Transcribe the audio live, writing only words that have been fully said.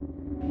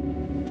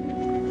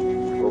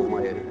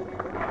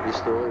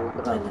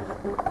historiograf.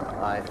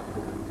 Nej.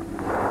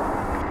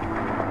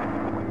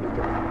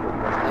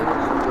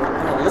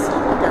 Listen,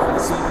 look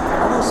out. See,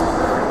 all those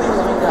clearly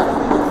lined up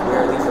with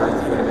where the Earth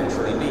would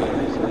eventually be.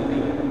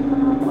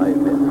 My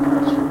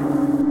methods.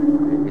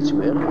 It's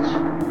words.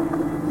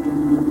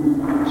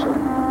 Some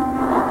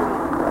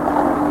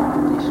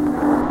people this.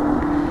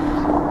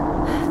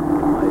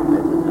 My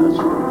methods.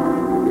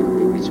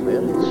 It's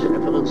words.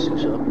 Reference to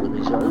certain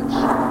results.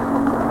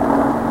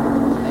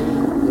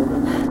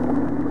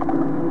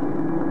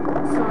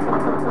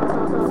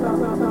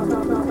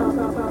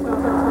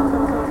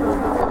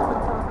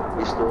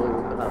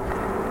 Historiograf.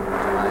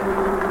 Nein.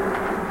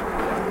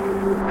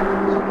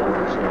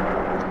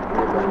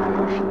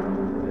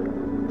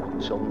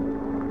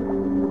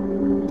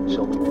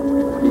 Some people,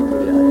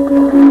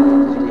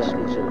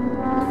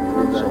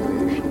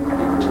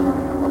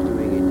 are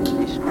doing it in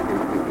this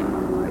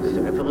with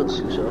reference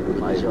to certain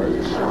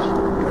results.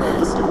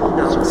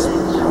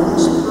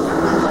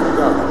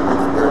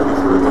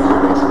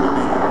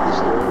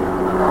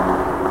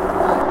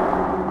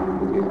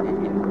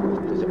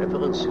 With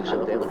reference to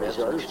certain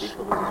results.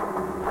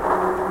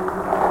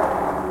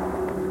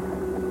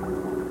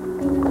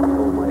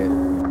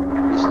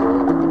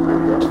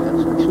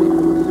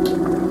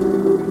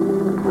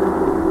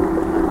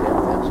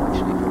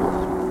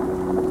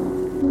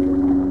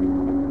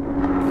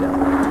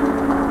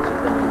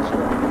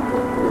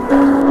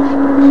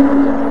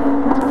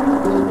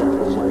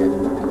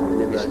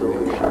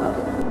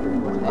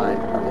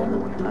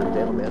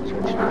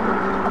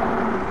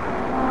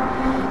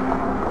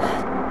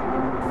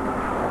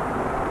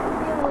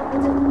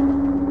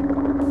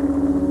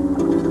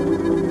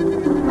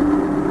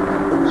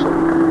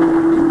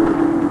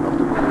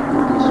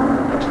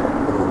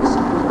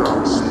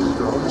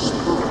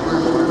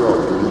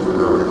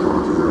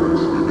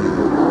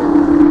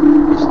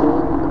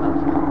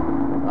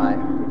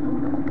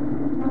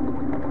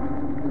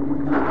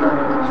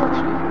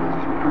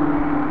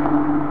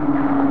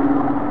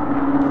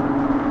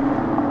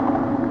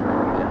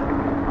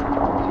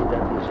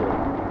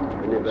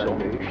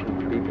 Evaluation.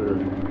 People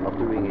are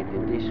doing it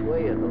in this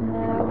way and not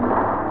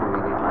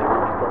doing it.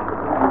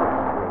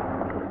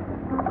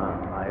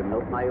 I am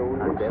not my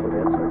own, and there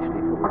are such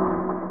differences.